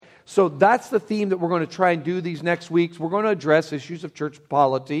So that's the theme that we're going to try and do these next weeks. We're going to address issues of church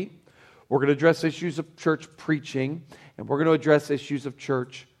polity. We're going to address issues of church preaching. And we're going to address issues of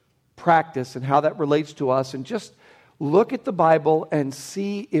church practice and how that relates to us. And just look at the Bible and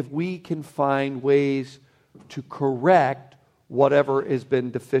see if we can find ways to correct whatever has been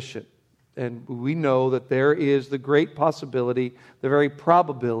deficient. And we know that there is the great possibility, the very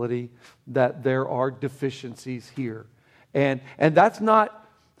probability that there are deficiencies here. And that's not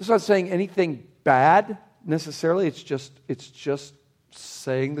saying anything bad necessarily. It's just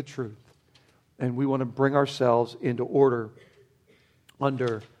saying the truth. And we want to bring ourselves into order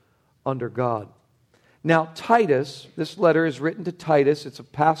under God. Now, Titus, this letter is written to Titus. It's a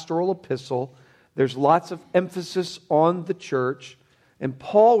pastoral epistle. There's lots of emphasis on the church. And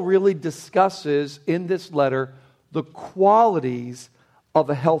Paul really discusses in this letter the qualities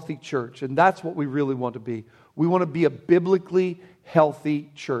of a healthy church. And that's what we really want to be. We want to be a biblically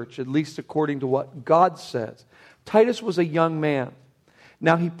healthy church, at least according to what God says. Titus was a young man.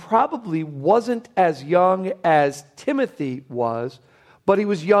 Now, he probably wasn't as young as Timothy was, but he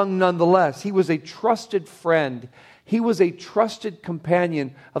was young nonetheless. He was a trusted friend. He was a trusted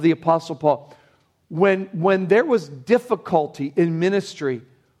companion of the Apostle Paul. When there was difficulty in ministry,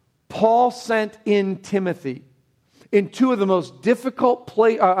 Paul sent in Timothy. In two of the most difficult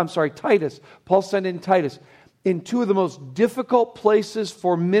Titus. Paul sent in Titus. In two of the most difficult places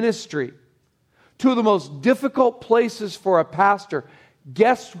for ministry. Two of the most difficult places for a pastor.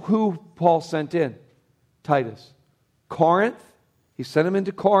 Guess who Paul sent in? Titus. Corinth. He sent him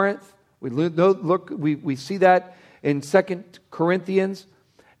into Corinth. We see that in 2 Corinthians.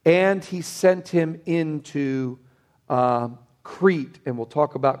 And he sent him into Crete. And we'll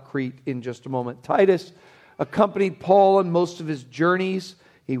talk about Crete in just a moment. Titus accompanied Paul on most of his journeys.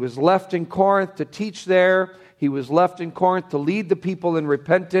 He was left in Corinth to teach there. He was left in Corinth to lead the people in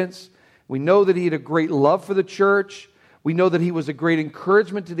repentance. We know that he had a great love for the church. We know that he was a great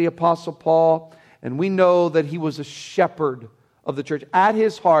encouragement to the Apostle Paul. And we know that he was a shepherd of the church. At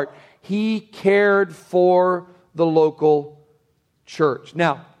his heart, he cared for the local church.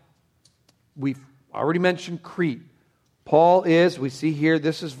 Now, we've already mentioned Crete. Paul is, we see here,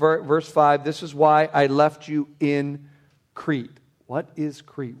 this is verse 5, this is why I left you in Crete. What is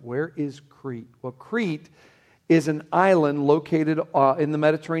Crete? Where is Crete? Well, Crete is an island located in the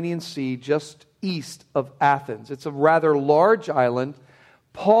Mediterranean Sea just east of Athens. It's a rather large island.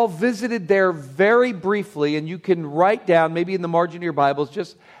 Paul visited there very briefly, and you can write down, maybe in the margin of your Bibles,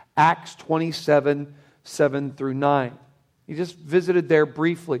 just Acts 27, 7 through 9. He just visited there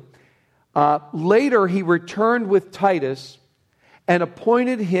briefly. Later, he returned with Titus and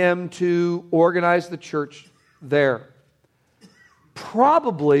appointed him to organize the church there.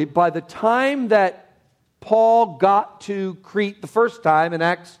 Probably by the time that Paul got to Crete the first time in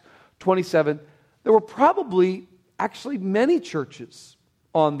Acts 27, there were probably actually many churches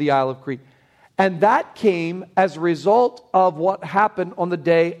on the Isle of Crete. And that came as a result of what happened on the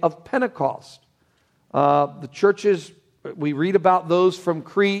day of Pentecost. The churches, we read about those from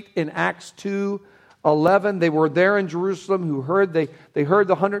Crete in Acts 2:11. They were there in Jerusalem who heard, they heard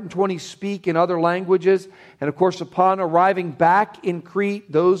the 120 speak in other languages. And of course, upon arriving back in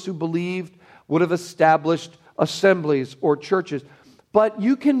Crete, those who believed would have established assemblies or churches. But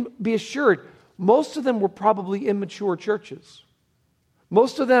you can be assured, most of them were probably immature churches.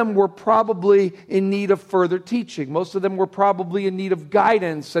 Most of them were probably in need of further teaching. Most of them were probably in need of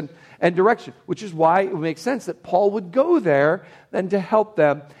guidance and direction, which is why it would make sense that Paul would go there then to help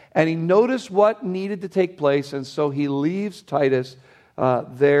them. And he noticed what needed to take place, and so he leaves Titus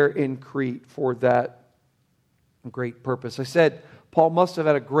there in Crete for that great purpose. I said Paul must have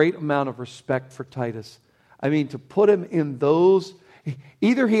had a great amount of respect for Titus. I mean, to put him in those,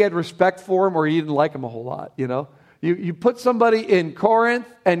 either he had respect for him or he didn't like him a whole lot, you know. You put somebody in Corinth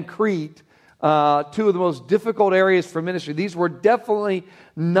and Crete, two of the most difficult areas for ministry. These were definitely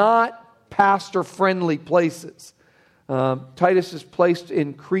not pastor-friendly places. Titus is placed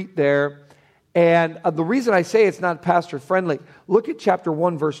in Crete there. And the reason I say it's not pastor-friendly, look at chapter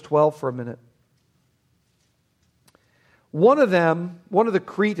 1, verse 12 for a minute. One of the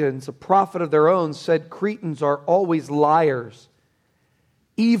Cretans, a prophet of their own, said Cretans are always liars,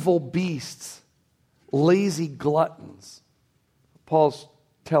 evil beasts, lazy gluttons. Paul's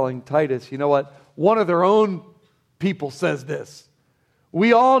telling Titus, you know what? One of their own people says this.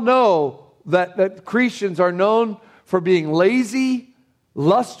 We all know that Cretans are known for being lazy,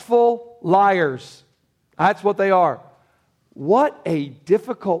 lustful liars. That's what they are. What a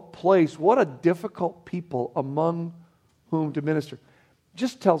difficult place, what a difficult people among whom to minister.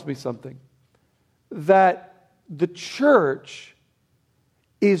 Just tells me something. That the church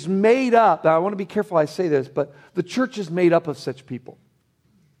is made up. Now, I want to be careful I say this, but the church is made up of such people.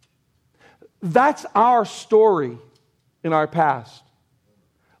 That's our story in our past.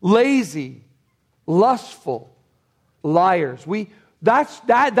 Lazy, lustful, liars.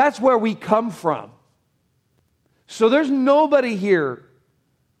 That's where we come from. So there's nobody here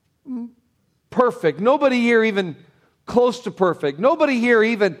perfect. Nobody here even close to perfect. Nobody here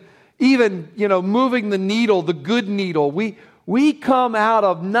even moving the needle, the good needle. We come out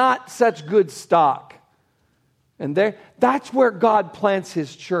of not such good stock. And that's where God plants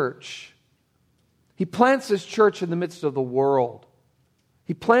His church. He plants His church in the midst of the world.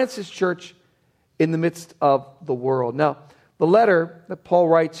 He plants His church in the midst of the world. Now, the letter that Paul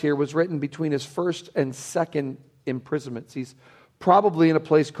writes here was written between his first and second imprisonments. He's probably in a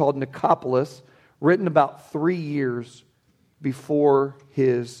place called Nicopolis, written about 3 years before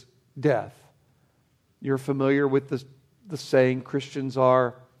his death. You're familiar with the saying, Christians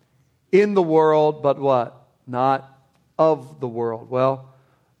are in the world, but what? Not of the world. Well,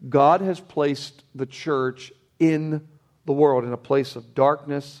 God has placed the church in the world, in a place of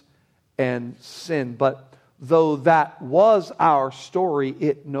darkness and sin. But though that was our story,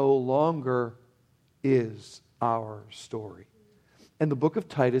 it no longer is our story. And the book of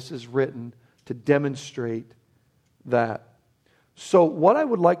Titus is written to demonstrate that. So what I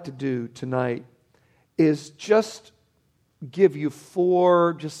would like to do tonight is just give you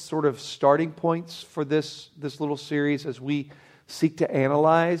 4 just sort of starting points for this little series as we seek to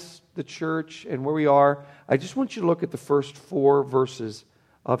analyze the church and where we are. I just want you to look at the first 4 verses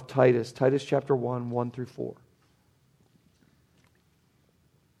of Titus. Titus chapter 1, 1 through 4.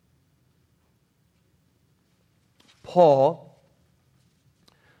 Paul,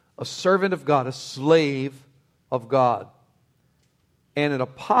 a servant of God, a slave of God, and an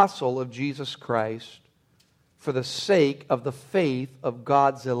apostle of Jesus Christ, for the sake of the faith of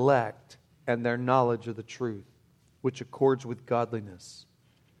God's elect and their knowledge of the truth, which accords with godliness,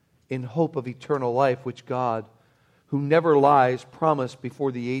 in hope of eternal life, which God, who never lies, promised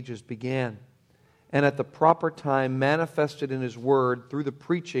before the ages began, and at the proper time manifested in His word through the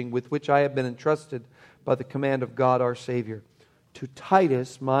preaching with which I have been entrusted by the command of God our Savior. To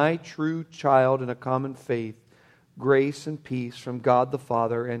Titus, my true child in a common faith, grace and peace from God the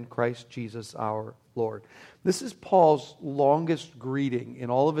Father and Christ Jesus our Lord. This is Paul's longest greeting in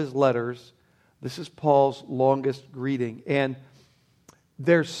all of his letters. This is Paul's longest greeting. And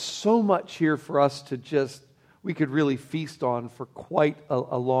there's so much here for us to we could really feast on for quite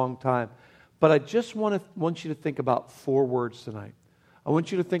a long time. But I just want you to think about 4 words tonight. I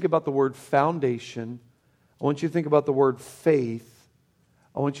want you to think about the word foundation. I want you to think about the word faith.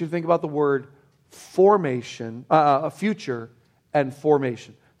 I want you to think about the word formation, future, and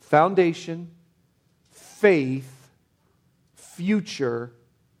formation. Foundation, faith, future,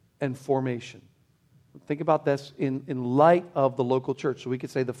 and formation. Think about this in light of the local church. So we could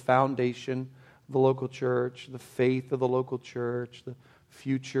say the foundation of the local church, the faith of the local church, the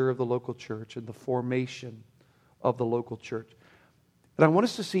future of the local church, and the formation of the local church. And I want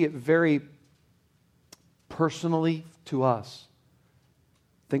us to see it very personally to us.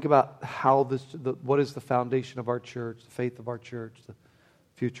 Think about how what is the foundation of our church, the faith of our church, the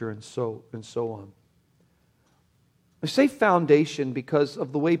future, and so on. I say foundation because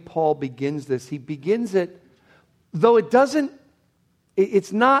of the way Paul begins this. He begins it, though he doesn't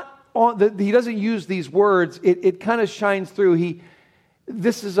use these words, it kind of shines through.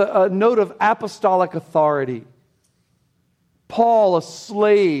 This is a note of apostolic authority. Paul, a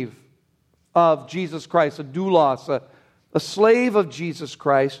slave of Jesus Christ, a doulos, a slave of Jesus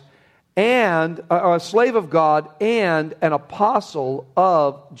Christ, and a slave of God, and an apostle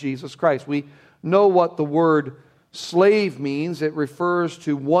of Jesus Christ. We know what the word slave means. It refers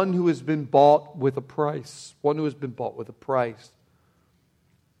to one who has been bought with a price. One who has been bought with a price.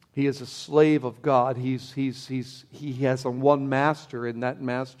 He is a slave of God. He has one master, and that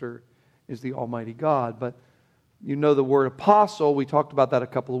master is the Almighty God. But you know the word apostle, we talked about that a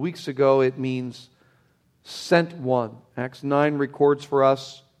couple of weeks ago. It means sent one. Acts 9 records for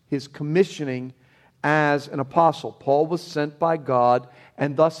us his commissioning as an apostle. Paul was sent by God,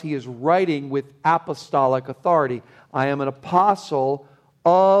 and thus he is writing with apostolic authority. I am an apostle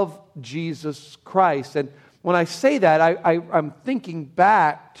of Jesus Christ. And when I say that, I'm thinking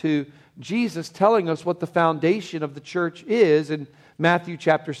back to Jesus telling us what the foundation of the church is in Matthew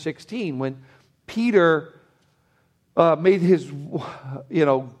chapter 16, when Peter made his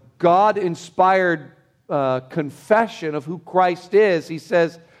God-inspired confession of who Christ is. He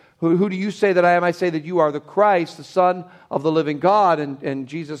says, Who do you say that I am? I say that you are the Christ, the Son of the living God. And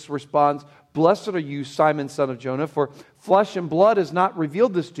Jesus responds, blessed are you, Simon, son of Jonah, for flesh and blood has not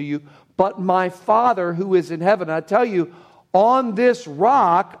revealed this to you, but my Father who is in heaven. I tell you, on this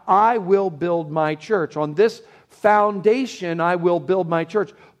rock I will build my church. On this foundation I will build my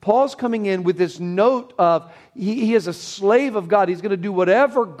church. Paul's coming in with this note of he is a slave of God. He's going to do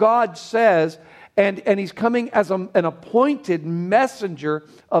whatever God says, and he's coming as an appointed messenger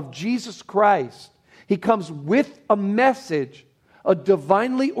of Jesus Christ. He comes with a message, a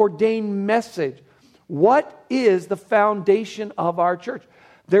divinely ordained message. What is the foundation of our church?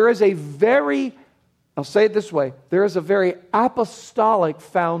 There is a very, I'll say it this way, there is a very apostolic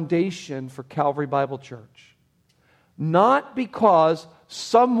foundation for Calvary Bible Church. Not because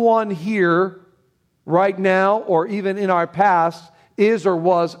someone here right now or even in our past is or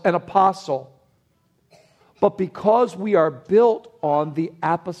was an apostle, but because we are built on the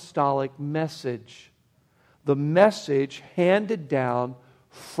apostolic message, the message handed down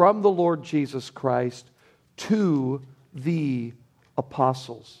from the Lord Jesus Christ to the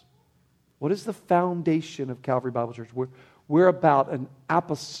apostles. What is the foundation of Calvary Bible Church? We're about an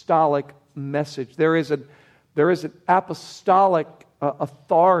apostolic message. There is an apostolic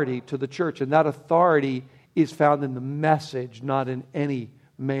authority to the church, and that authority is found in the message, not in any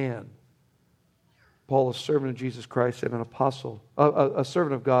man. Paul, a servant of Jesus Christ and an apostle, a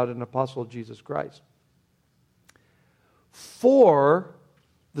servant of God and an apostle of Jesus Christ. For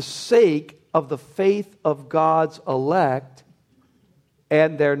the sake of the faith of God's elect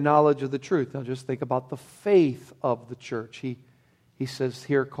and their knowledge of the truth. Now just think about the faith of the church. He says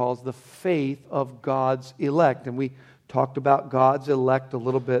here, calls the faith of God's elect. And we talked about God's elect a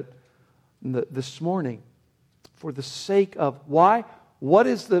little bit this morning. For the sake of, why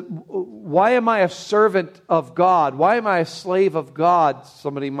am I a servant of God? Why am I a slave of God?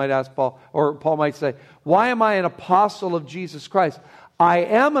 Somebody might ask Paul, or Paul might say, why am I an apostle of Jesus Christ? I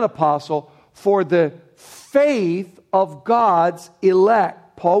am an apostle for the faith of God's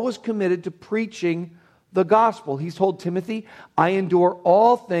elect. Paul was committed to preaching the gospel. He told Timothy, I endure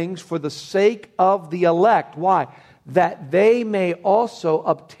all things for the sake of the elect. Why? That they may also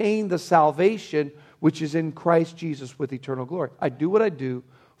obtain the salvation which is in Christ Jesus with eternal glory. I do what I do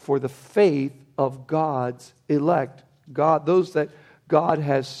for the faith of God's elect. God, those that God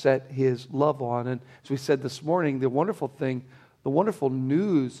has set His love on. And as we said this morning, the wonderful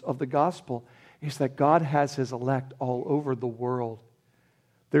news of the gospel is that God has His elect all over the world.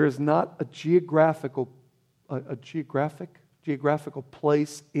 There is not a geographical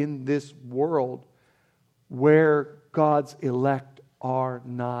place in this world where God's elect are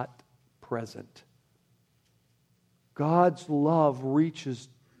not present. God's love reaches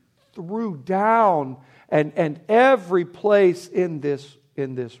through, down, and every place in this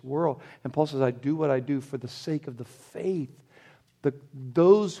world. And Paul says, I do what I do for the sake of the faith.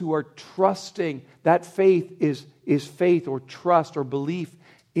 Those who are trusting, that faith is faith or trust or belief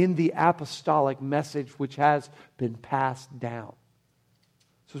in the apostolic message which has been passed down.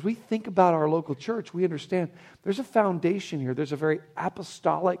 So as we think about our local church, we understand there's a foundation here. There's a very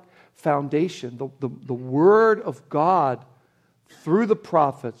apostolic foundation. The Word of God through the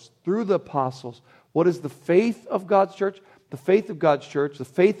prophets, through the apostles. What is the faith of God's church? The faith of God's church, the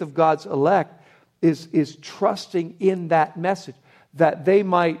faith of God's elect is trusting in that message. That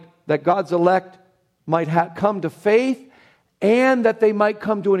God's elect might come to faith, and that they might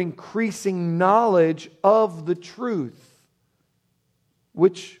come to an increasing knowledge of the truth.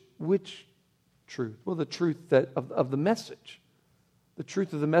 Which truth? Well, the truth of the message. The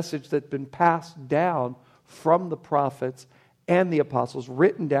truth of the message that's been passed down from the prophets and the apostles,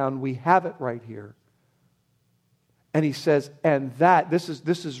 written down. We have it right here. And he says, and that, this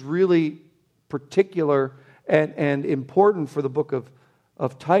is really particular and important for the book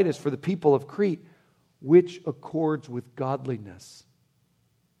of Titus, for the people of Crete, which accords with godliness.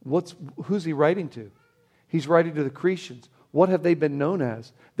 Who's he writing to? He's writing to the Cretians. What have they been known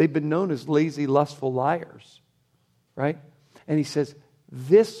as? They've been known as lazy, lustful liars. Right? And he says,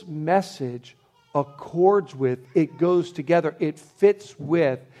 this message accords with, it goes together, it fits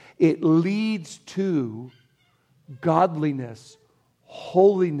with, it leads to godliness,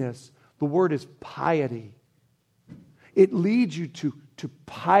 holiness. The word is piety. It leads you to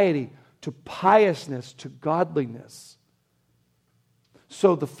piety, to piousness, to godliness.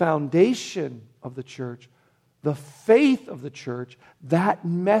 So the foundation of the church, the faith of the church, that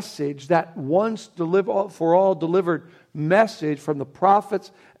message, that once for all delivered message from the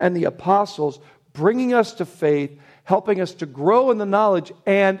prophets and the apostles, bringing us to faith, helping us to grow in the knowledge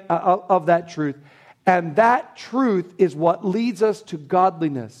of that truth. And that truth is what leads us to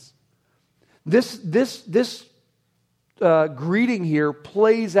godliness. This greeting here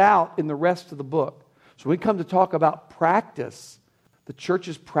plays out in the rest of the book. So when we come to talk about practice, the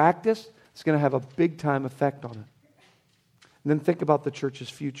church's practice is going to have a big time effect on it. And then think about the church's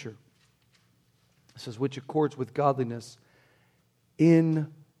future. It says, which accords with godliness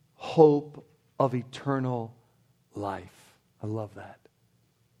in hope of eternal life. I love that.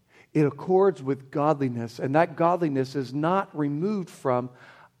 It accords with godliness, and that godliness is not removed from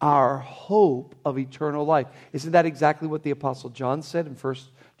our hope of eternal life. Isn't that exactly what the Apostle John said in 1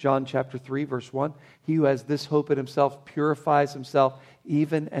 John chapter 3, verse 1? He who has this hope in himself purifies himself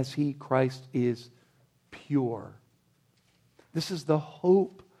even as he, Christ, is pure. This is the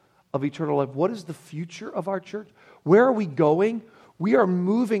hope of eternal life. What is the future of our church? Where are we going? We are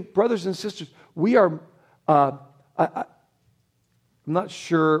moving, brothers and sisters, we are, I'm not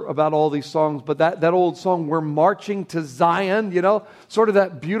sure about all these songs, but that old song, We're Marching to Zion, sort of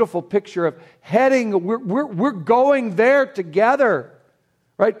that beautiful picture of heading, we're going there together,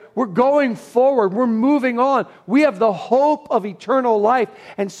 right? We're going forward, we're moving on. We have the hope of eternal life,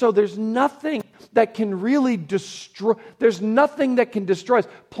 and so there's nothing that can really destroy, there's nothing that can destroy us.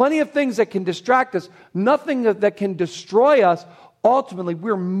 Plenty of things that can distract us, nothing that can destroy us. Ultimately,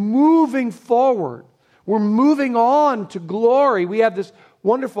 we're moving forward. We're moving on to glory. We have this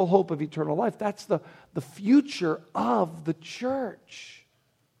wonderful hope of eternal life. That's the future of the church.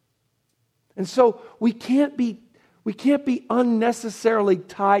 And so we can't be unnecessarily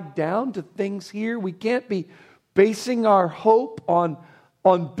tied down to things here. We can't be basing our hope on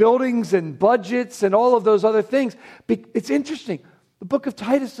buildings and budgets and all of those other things. It's interesting. The book of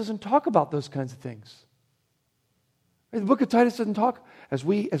Titus doesn't talk about those kinds of things. The book of Titus doesn't talk, as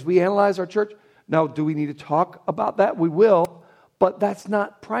we analyze our church. Now, do we need to talk about that? We will, but that's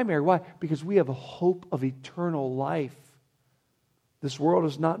not primary. Why? Because we have a hope of eternal life. This world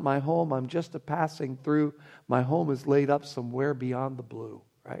is not my home. I'm just a passing through. My home is laid up somewhere beyond the blue,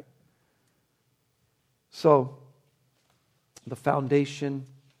 right? So, the foundation,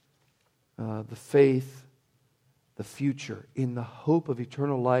 the faith, the future, in the hope of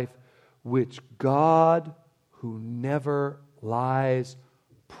eternal life, which God, who never lies,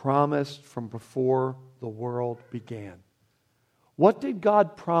 promised from before the world began. What did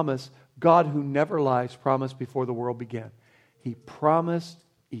God promise? God, who never lies, promised before the world began. He promised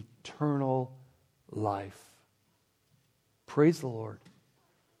eternal life. Praise the Lord.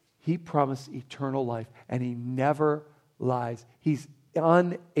 He promised eternal life, and He never lies. He's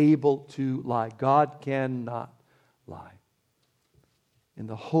unable to lie. God cannot lie. In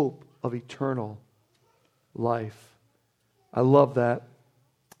the hope of eternal life. I love that.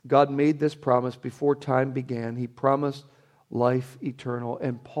 God made this promise before time began. He promised life eternal,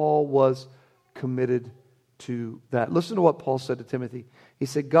 and Paul was committed to that. Listen to what Paul said to Timothy. He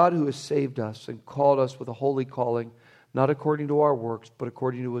said, God who has saved us and called us with a holy calling, not according to our works, but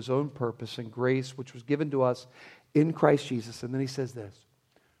according to His own purpose and grace, which was given to us in Christ Jesus. And then he says this,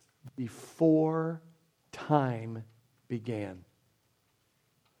 before time began.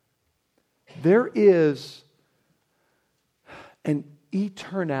 There is an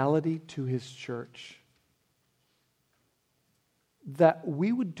eternality to His church that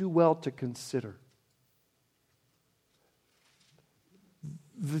we would do well to consider.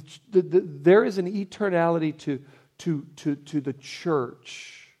 There is an eternality to the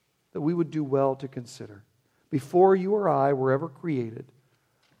church that we would do well to consider. Before you or I were ever created,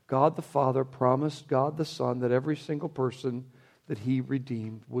 God the Father promised God the Son that every single person that He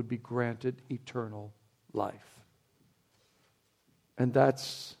redeemed would be granted eternal life. And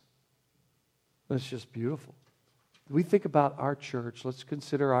that's just beautiful. We think about our church. Let's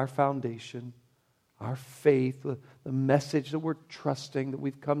consider our foundation, our faith, the message that we're trusting, that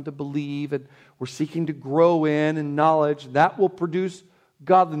we've come to believe, and we're seeking to grow in knowledge. That will produce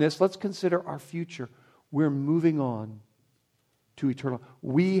godliness. Let's consider our future. We're moving on to eternal.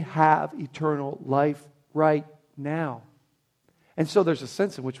 We have eternal life right now. And so there's a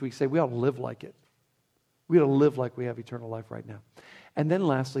sense in which we say we ought to live like it. We ought to live like we have eternal life right now. And then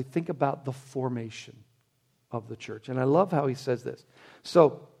lastly, think about the formation of the church. And I love how he says this.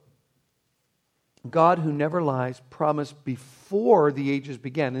 So, God who never lies promised before the ages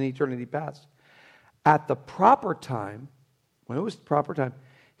began and eternity past. At the proper time, when it was the proper time,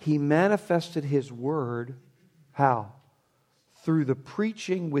 He manifested His word. How? Through the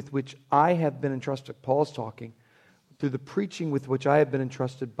preaching with which I have been entrusted. Paul's talking. Through the preaching with which I have been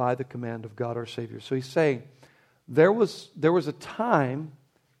entrusted by the command of God our Savior. So he's saying, there was a time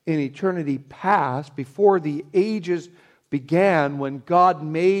in eternity past, before the ages began, when God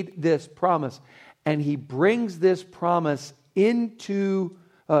made this promise. And He brings this promise into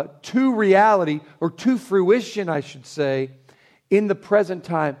to reality, or to fruition, I should say, in the present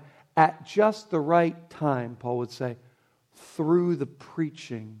time, at just the right time, Paul would say, through the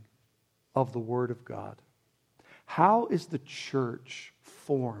preaching of the Word of God. How is the church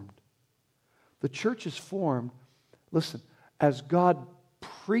formed? The church is formed, listen, as God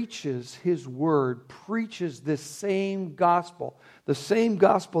preaches His Word, preaches this same gospel, the same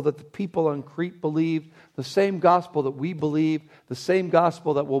gospel that the people on Crete believed, the same gospel that we believe, the same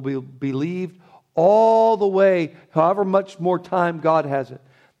gospel that will be believed all the way, however much more time God has it.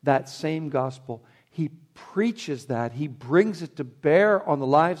 That same gospel, He preaches that. He brings it to bear on the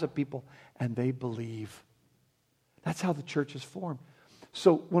lives of people, and they believe. That's how the church is formed.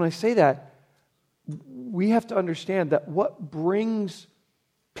 So when I say that, we have to understand that what brings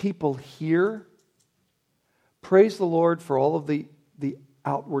people here, praise the Lord for all of the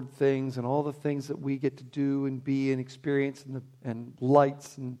outward things and all the things that we get to do and be and experience and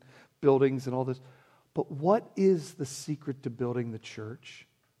lights and buildings and all this. But what is the secret to building the church?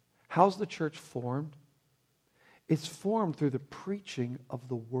 How's the church formed? It's formed through the preaching of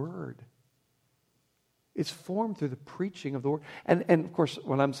the Word. It's formed through the preaching of the Word. And of course,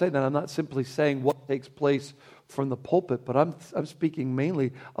 when I'm saying that, I'm not simply saying what takes place from the pulpit, but I'm speaking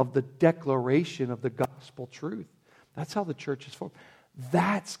mainly of the declaration of the gospel truth. That's how the church is formed.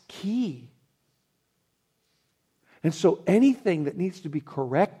 That's key. And so anything that needs to be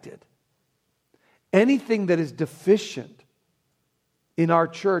corrected, anything that is deficient in our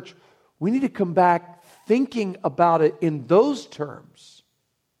church, we need to come back thinking about it in those terms.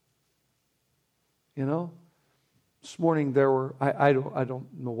 You know, this morning there were, I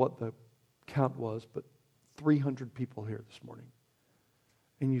don't know what the count was, but 300 people here this morning.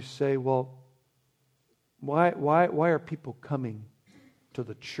 And you say, well, why are people coming to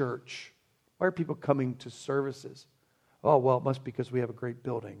the church? Why are people coming to services? Oh, well, it must be because we have a great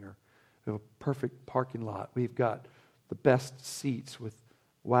building, or we have a perfect parking lot. We've got the best seats with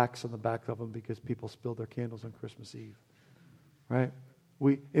wax on the back of them because people spilled their candles on Christmas Eve. Right?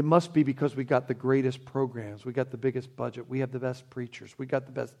 It must be because we got the greatest programs. We got the biggest budget. We have the best preachers. We got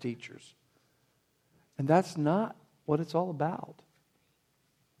the best teachers. And that's not what it's all about.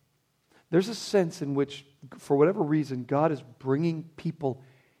 There's a sense in which, for whatever reason, God is bringing people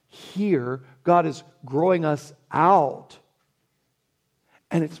here. God is growing us out.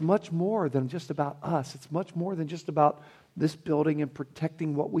 And it's much more than just about us. It's much more than just about this building and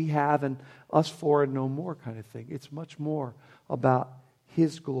protecting what we have and us for and no more kind of thing. It's much more about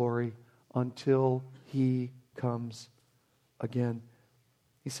His glory until He comes again.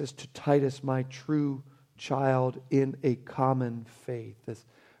 He says to Titus, my true child in a common faith.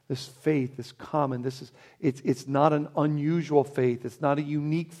 This faith is common. It's not an unusual faith. It's not a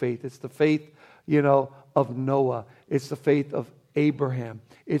unique faith. It's the faith, of Noah. It's the faith of Abraham.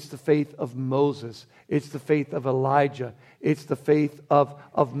 It's the faith of Moses. It's the faith of Elijah. It's the faith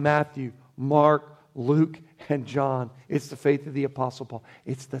of Matthew, Mark, Luke, and John. It's the faith of the Apostle Paul.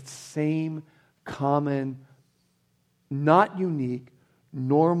 It's the same common, not unique,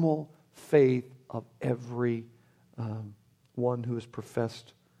 normal faith of every one who has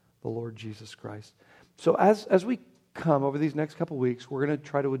professed the Lord Jesus Christ. So as we come over these next couple weeks, we're going to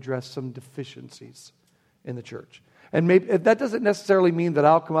try to address some deficiencies in the church. And maybe that doesn't necessarily mean that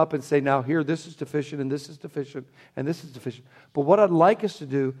I'll come up and say, now here, this is deficient, and this is deficient, and this is deficient. But what I'd like us to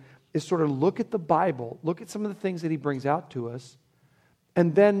do is sort of look at the Bible, look at some of the things that He brings out to us,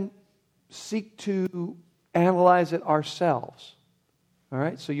 and then seek to analyze it ourselves. All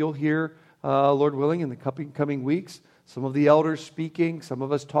right? So you'll hear, Lord willing, in the coming weeks, some of the elders speaking, some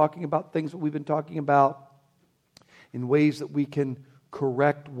of us talking about things that we've been talking about in ways that we can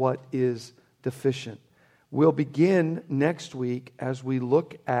correct what is deficient. We'll begin next week as we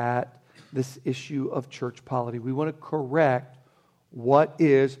look at this issue of church polity. We want to correct what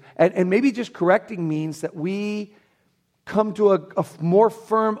is, and maybe just correcting means that we come to a more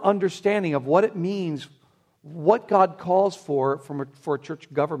firm understanding of what it means, what God calls for a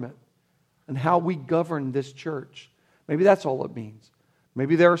church government, and how we govern this church. Maybe that's all it means.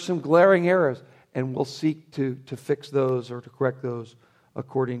 Maybe there are some glaring errors, and we'll seek to fix those or to correct those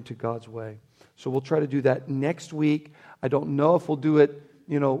according to God's way. So we'll try to do that next week. I don't know if we'll do it,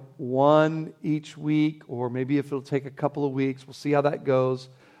 one each week, or maybe if it'll take a couple of weeks. We'll see how that goes.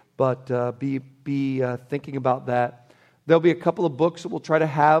 But be thinking about that. There'll be a couple of books that we'll try to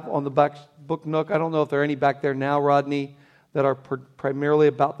have on the back book nook. I don't know if there are any back there now, Rodney, that are primarily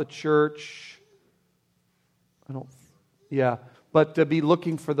about the church. But be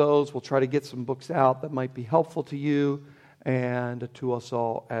looking for those. We'll try to get some books out that might be helpful to you and to us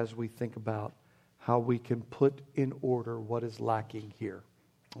all as we think about how we can put in order what is lacking here.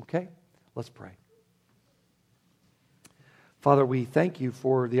 Okay? Let's pray. Father, we thank you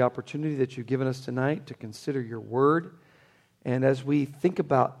for the opportunity that you've given us tonight to consider your word. And as we think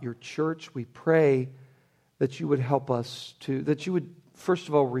about your church, we pray that you would help us that you would, first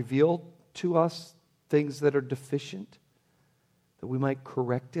of all, reveal to us things that are deficient, that we might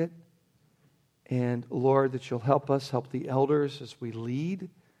correct it. And Lord, that you'll help us, help the elders as we lead,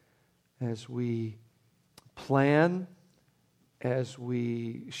 as we plan, as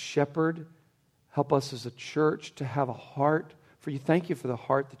we shepherd. Help us as a church to have a heart for you. Thank you for the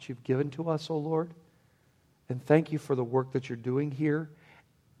heart that you've given to us, O Lord. And thank you for the work that you're doing here.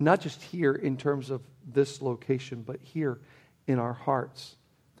 Not just here in terms of this location, but here in our hearts.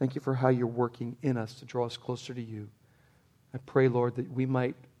 Thank you for how you're working in us to draw us closer to you. I pray, Lord, that we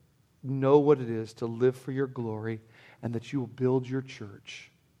might know what it is to live for your glory and that you will build your church.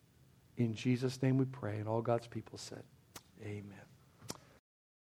 In Jesus' name we pray. And all God's people said, amen.